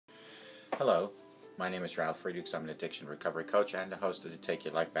Hello, my name is Ralf Friedrichs. I'm an addiction recovery coach and the host of the Take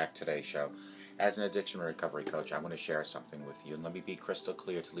Your Life Back Today show. As an addiction recovery coach, I want to share something with you, and let me be crystal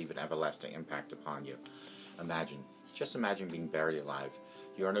clear to leave an everlasting impact upon you. Just imagine being buried alive.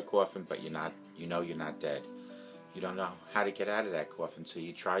 You're in a coffin, but you're not dead. You don't know how to get out of that coffin, so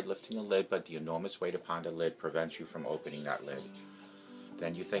you tried lifting the lid, but the enormous weight upon the lid prevents you from opening that lid.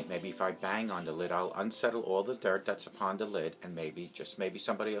 Then you think, maybe if I bang on the lid, I'll unsettle all the dirt that's upon the lid, and maybe, just maybe,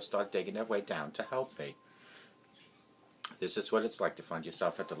 somebody will start digging their way down to help me. This is what it's like to find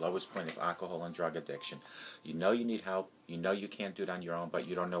yourself at the lowest point of alcohol and drug addiction. You know you need help, you know you can't do it on your own, but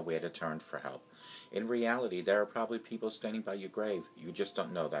you don't know where to turn for help. In reality, there are probably people standing by your grave. You just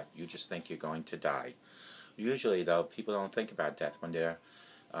don't know that. You just think you're going to die. Usually, though, people don't think about death when they're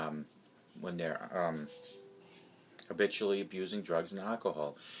habitually abusing drugs and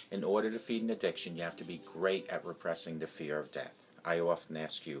alcohol. In order to feed an addiction, you have to be great at repressing the fear of death. I often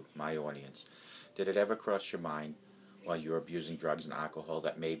ask you, my audience, did it ever cross your mind while you're abusing drugs and alcohol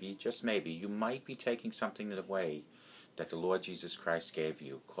that maybe, just maybe, you might be taking something away that the Lord Jesus Christ gave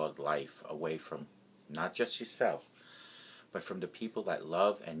you, called life, away from not just yourself, but from the people that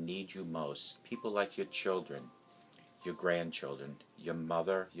love and need you most, people like your children, your grandchildren, your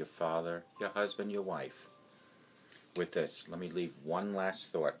mother, your father, your husband, your wife. With this, let me leave one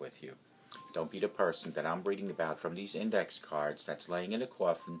last thought with you. Don't be the person that I'm reading about from these index cards that's laying in a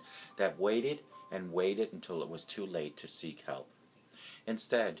coffin that waited and waited until it was too late to seek help.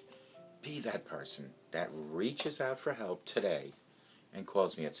 Instead, be that person that reaches out for help today and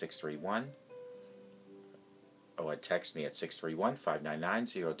calls me at 631, or text me at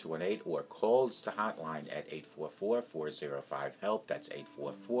 631-599-0218, or calls the hotline at 844-405-HELP. That's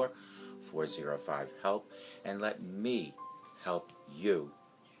 844-405-HELP, and let me help you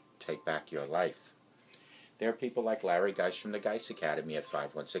take back your life. There are people like Larry Geis from the Geis Academy at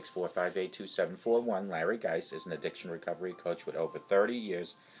 516-458-2741. Larry Geis is an addiction recovery coach with over 30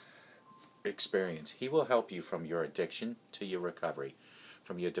 years experience. He will help you from your addiction to your recovery,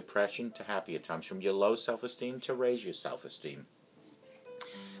 from your depression to happier times, from your low self-esteem to raise your self-esteem.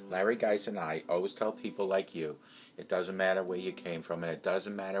 Larry Geis and I always tell people like you, it doesn't matter where you came from, and it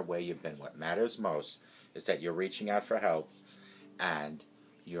doesn't matter where you've been. What matters most is that you're reaching out for help and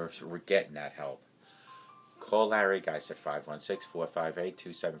you're getting that help. Call Larry Geis at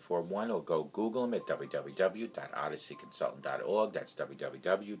 516-458-2741, or go Google him at www.odysseyconsultant.org. That's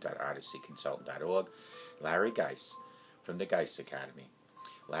www.odysseyconsultant.org. Larry Geis from the Geis Academy.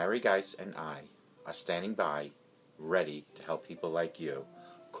 Larry Geis and I are standing by, ready to help people like you.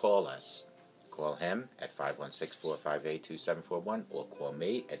 Call us. Call him at 516-458-2741, or call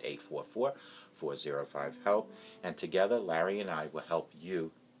me at 844-405-HELP, and together Larry and I will help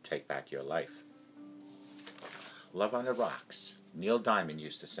you take back your life. Love on the Rocks. Neil Diamond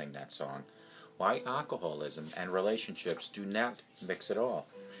used to sing that song. Why alcoholism and relationships do not mix at all.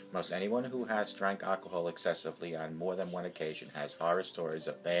 Most anyone who has drank alcohol excessively on more than one occasion has horror stories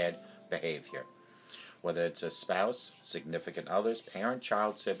of bad behavior. Whether it's a spouse, significant others, parent,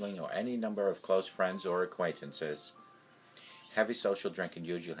 child, sibling, or any number of close friends or acquaintances, heavy social drinking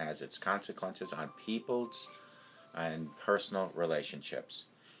usually has its consequences on people's and personal relationships.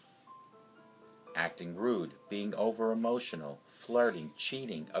 Acting rude, being over-emotional, flirting,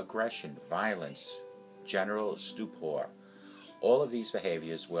 cheating, aggression, violence, general stupor. All of these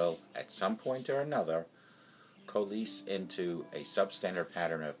behaviors will, at some point or another, coalesce into a substandard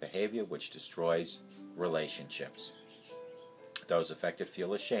pattern of behavior which destroys relationships. Those affected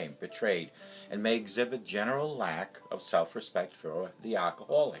feel ashamed, betrayed, and may exhibit general lack of self-respect for the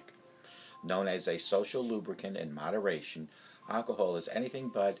alcoholic. Known as a social lubricant in moderation, alcohol is anything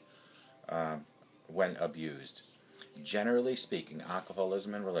but when abused. Generally speaking,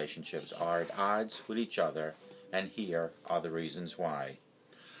 alcoholism and relationships are at odds with each other, and here are the reasons why.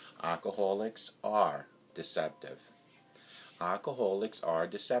 Alcoholics are deceptive. Alcoholics are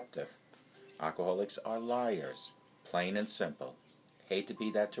deceptive. Alcoholics are liars, plain and simple. Hate to be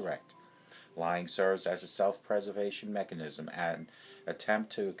that direct. Lying serves as a self-preservation mechanism and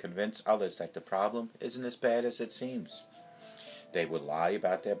attempt to convince others that the problem isn't as bad as it seems. They will lie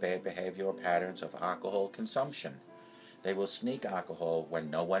about their bad behavioral patterns of alcohol consumption. They will sneak alcohol when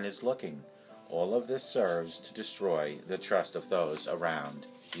no one is looking. All of this serves to destroy the trust of those around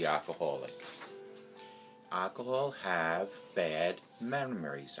the alcoholic. Alcoholics have bad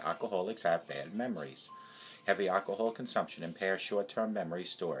memories. Heavy alcohol consumption impairs short-term memory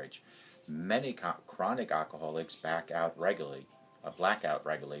storage. Many chronic alcoholics black out regularly,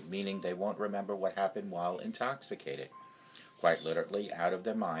 meaning they won't remember what happened while intoxicated. Quite literally, out of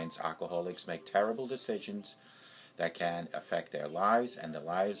their minds, alcoholics make terrible decisions that can affect their lives and the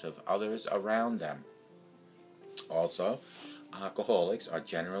lives of others around them. Also, alcoholics are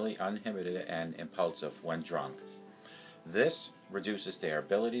generally uninhibited and impulsive when drunk. This reduces their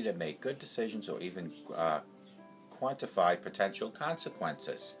ability to make good decisions or even quantify potential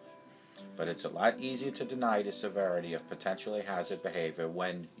consequences. But it's a lot easier to deny the severity of potentially hazard behavior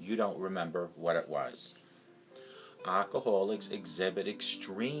when you don't remember what it was. Alcoholics exhibit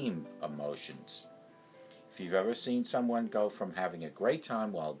extreme emotions. If you've ever seen someone go from having a great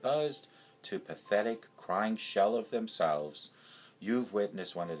time while buzzed to pathetic, crying shell of themselves, you've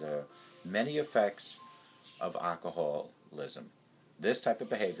witnessed one of the many effects of alcoholism. This type of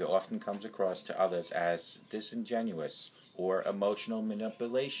behavior often comes across to others as disingenuous or emotional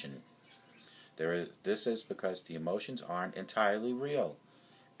manipulation. This is because the emotions aren't entirely real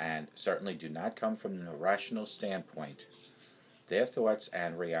and certainly do not come from an irrational standpoint. Their thoughts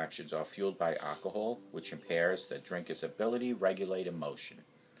and reactions are fueled by alcohol, which impairs the drinker's ability to regulate emotion.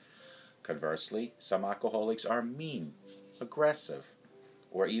 Conversely, some alcoholics are mean, aggressive,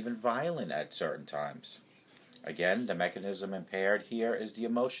 or even violent at certain times. Again, the mechanism impaired here is the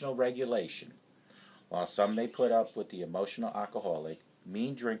emotional regulation. While some may put up with the emotional alcoholic,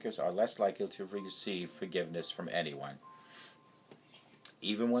 mean drinkers are less likely to receive forgiveness from anyone.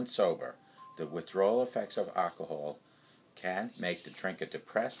 Even when sober, the withdrawal effects of alcohol can make the drinker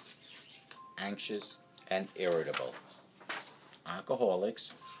depressed, anxious, and irritable.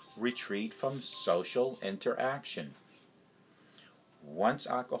 Alcoholics retreat from social interaction. Once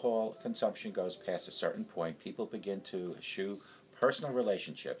alcohol consumption goes past a certain point, people begin to eschew personal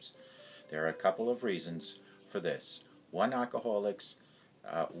relationships. There are a couple of reasons for this. One, alcoholics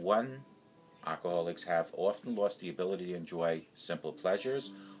have often lost the ability to enjoy simple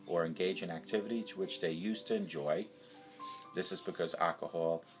pleasures or engage in activities which they used to enjoy. This is because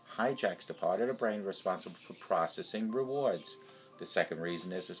alcohol hijacks the part of the brain responsible for processing rewards. The second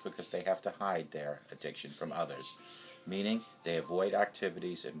reason is because they have to hide their addiction from others, meaning they avoid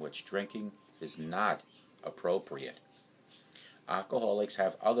activities in which drinking is not appropriate. Alcoholics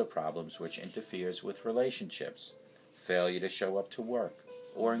have other problems which interferes with relationships. Failure to show up to work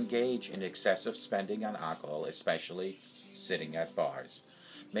or engage in excessive spending on alcohol, especially sitting at bars,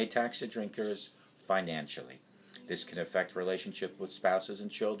 may tax the drinkers financially. This can affect relationships with spouses and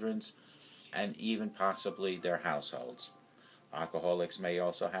children and even possibly their households. Alcoholics may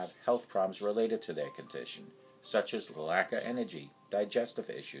also have health problems related to their condition, such as lack of energy, digestive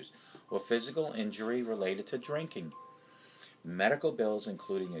issues, or physical injury related to drinking. Medical bills,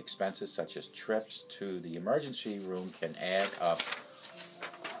 including expenses such as trips to the emergency room, can add up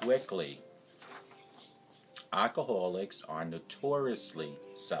quickly. Alcoholics are notoriously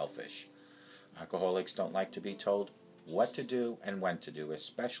selfish. Alcoholics don't like to be told what to do and when to do,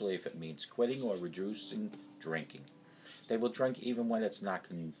 especially if it means quitting or reducing drinking. They will drink even when it's not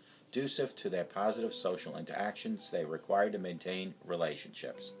conducive to their positive social interactions they require to maintain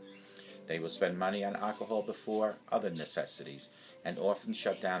relationships. They will spend money on alcohol before other necessities and often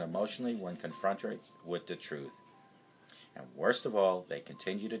shut down emotionally when confronted with the truth. And worst of all, they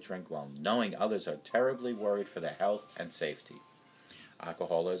continue to drink while knowing others are terribly worried for their health and safety.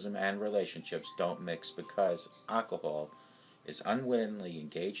 Alcoholism and relationships don't mix because alcohol is unwittingly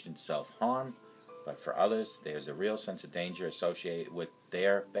engaged in self-harm, but for others there's a real sense of danger associated with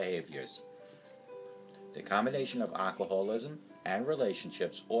their behaviors. The combination of alcoholism and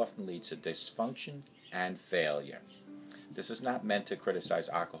relationships often leads to dysfunction and failure. This is not meant to criticize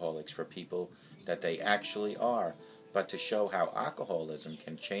alcoholics for people that they actually are, but to show how alcoholism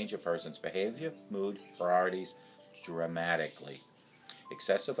can change a person's behavior, mood, priorities dramatically.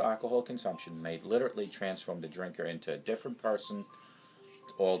 Excessive alcohol consumption may literally transform the drinker into a different person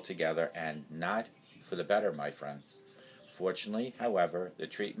altogether, and not for the better, my friend. Fortunately, however, the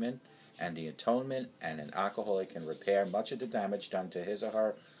treatment and the atonement and an alcoholic can repair much of the damage done to his or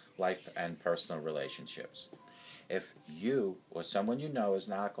her life and personal relationships. If you or someone you know is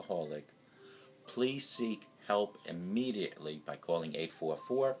an alcoholic, please seek help immediately by calling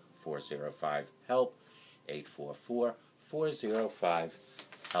 844-405-HELP,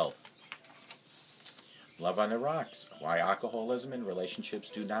 844-405-HELP. Love on the rocks. Why alcoholism and relationships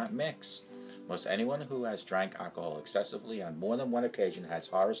do not mix. Most anyone who has drank alcohol excessively on more than one occasion has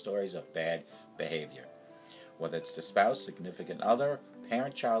horror stories of bad behavior. Whether it's the spouse, significant other,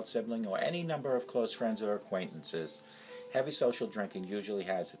 parent, child, sibling, or any number of close friends or acquaintances, heavy social drinking usually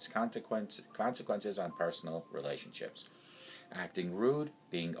has its consequences on personal relationships. Acting rude,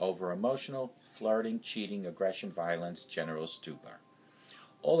 being over-emotional, flirting, cheating, aggression, violence, general stupor.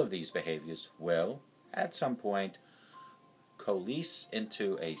 All of these behaviors will, at some point, coalesce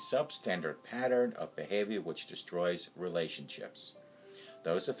into a substandard pattern of behavior which destroys relationships.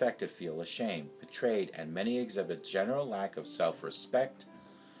 Those affected feel ashamed, betrayed, and many exhibit general lack of self-respect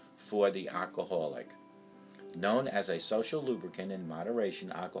for the alcoholic. Known as a social lubricant in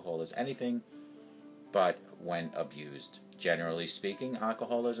moderation, alcohol is anything but when abused. Generally speaking,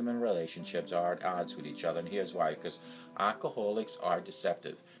 alcoholism and relationships are at odds with each other, and here's why. Because alcoholics are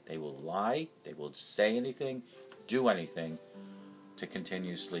deceptive. They will lie, they will say anything, do anything to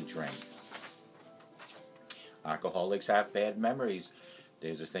continuously drink. Alcoholics have bad memories.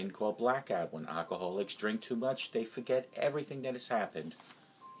 There's a thing called blackout. When alcoholics drink too much, they forget everything that has happened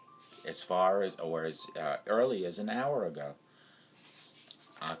as far as, or as early as an hour ago.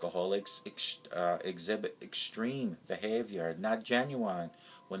 Alcoholics exhibit extreme behavior, not genuine.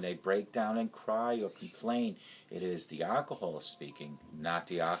 When they break down and cry or complain, it is the alcohol speaking, not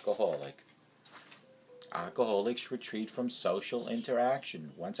the alcoholic. Alcoholics retreat from social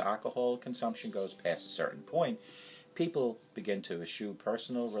interaction. Once alcohol consumption goes past a certain point, people begin to eschew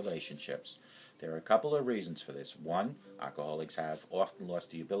personal relationships. There are a couple of reasons for this. One, alcoholics have often lost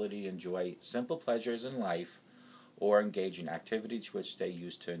the ability to enjoy simple pleasures in life or engage in activities which they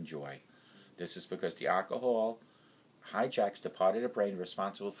used to enjoy. This is because the alcohol hijacks the part of the brain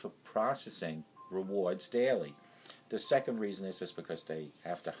responsible for processing rewards daily. The second reason is because they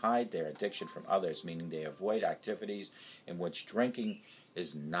have to hide their addiction from others, meaning they avoid activities in which drinking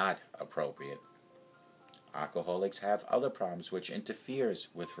is not appropriate. Alcoholics have other problems which interferes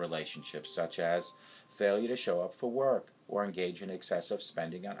with relationships, such as failure to show up for work or engage in excessive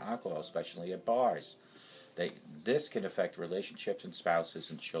spending on alcohol, especially at bars. This can affect relationships and spouses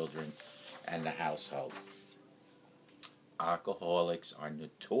and children and the household. Alcoholics are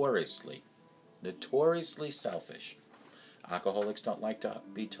notoriously selfish. Alcoholics don't like to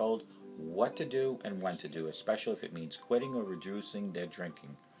be told what to do and when to do, especially if it means quitting or reducing their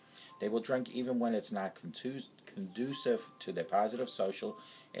drinking. They will drink even when it's not conducive to their positive social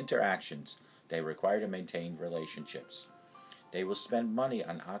interactions they require to maintain relationships. They will spend money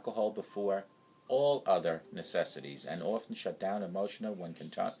on alcohol before all other necessities and often shut down emotionally when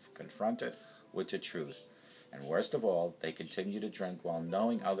confronted with the truth. And worst of all, they continue to drink while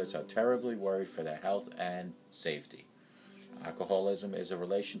knowing others are terribly worried for their health and safety. Alcoholism is a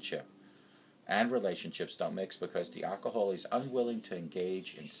relationship, and relationships don't mix because the alcoholic is unwilling to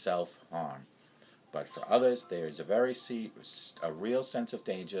engage in self-harm. But for others, there is a real sense of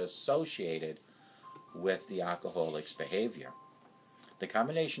danger associated with the alcoholic's behavior. The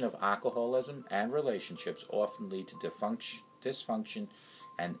combination of alcoholism and relationships often lead to dysfunction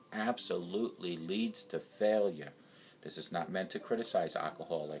and absolutely leads to failure. This is not meant to criticize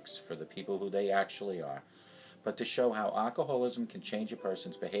alcoholics for the people who they actually are, but to show how alcoholism can change a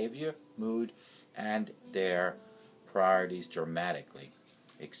person's behavior, mood, and their priorities dramatically.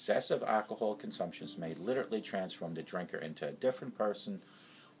 Excessive alcohol consumption may literally transform the drinker into a different person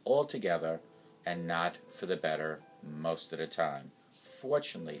altogether, and not for the better most of the time.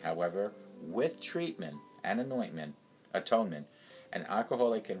 Fortunately, however, with treatment and atonement, an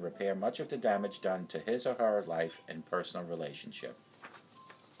alcoholic can repair much of the damage done to his or her life and personal relationship.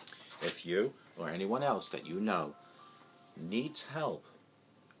 If you or anyone else that you know needs help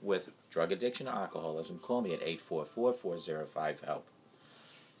with drug addiction or alcoholism, call me at 844-405-HELP.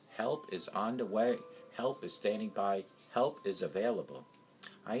 Help is on the way. Help is standing by. Help is available.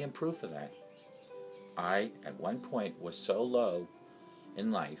 I am proof of that. I, at one point, was so low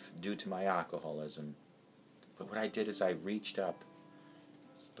in life due to my alcoholism, but what I did is I reached up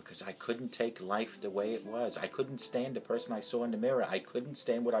because I couldn't take life the way it was. I couldn't stand the person I saw in the mirror. I couldn't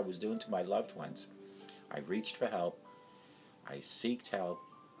stand what I was doing to my loved ones. I reached for help. I sought help,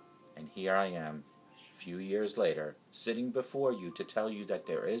 and here I am, a few years later, sitting before you to tell you that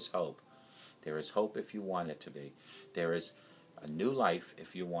there is hope. There is hope if you want it to be. There is a new life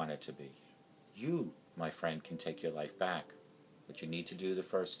if you want it to be. You, my friend, can take your life back. But you need to do the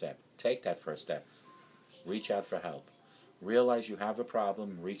first step. Take that first step. Reach out for help. Realize you have a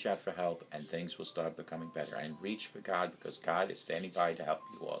problem, reach out for help, and things will start becoming better. And reach for God, because God is standing by to help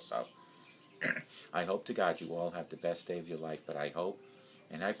you also. I hope to God you all have the best day of your life, but I hope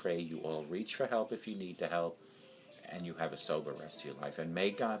and I pray you all reach for help if you need the help, and you have a sober rest of your life. And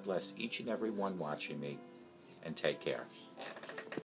may God bless each and every one watching me, and take care.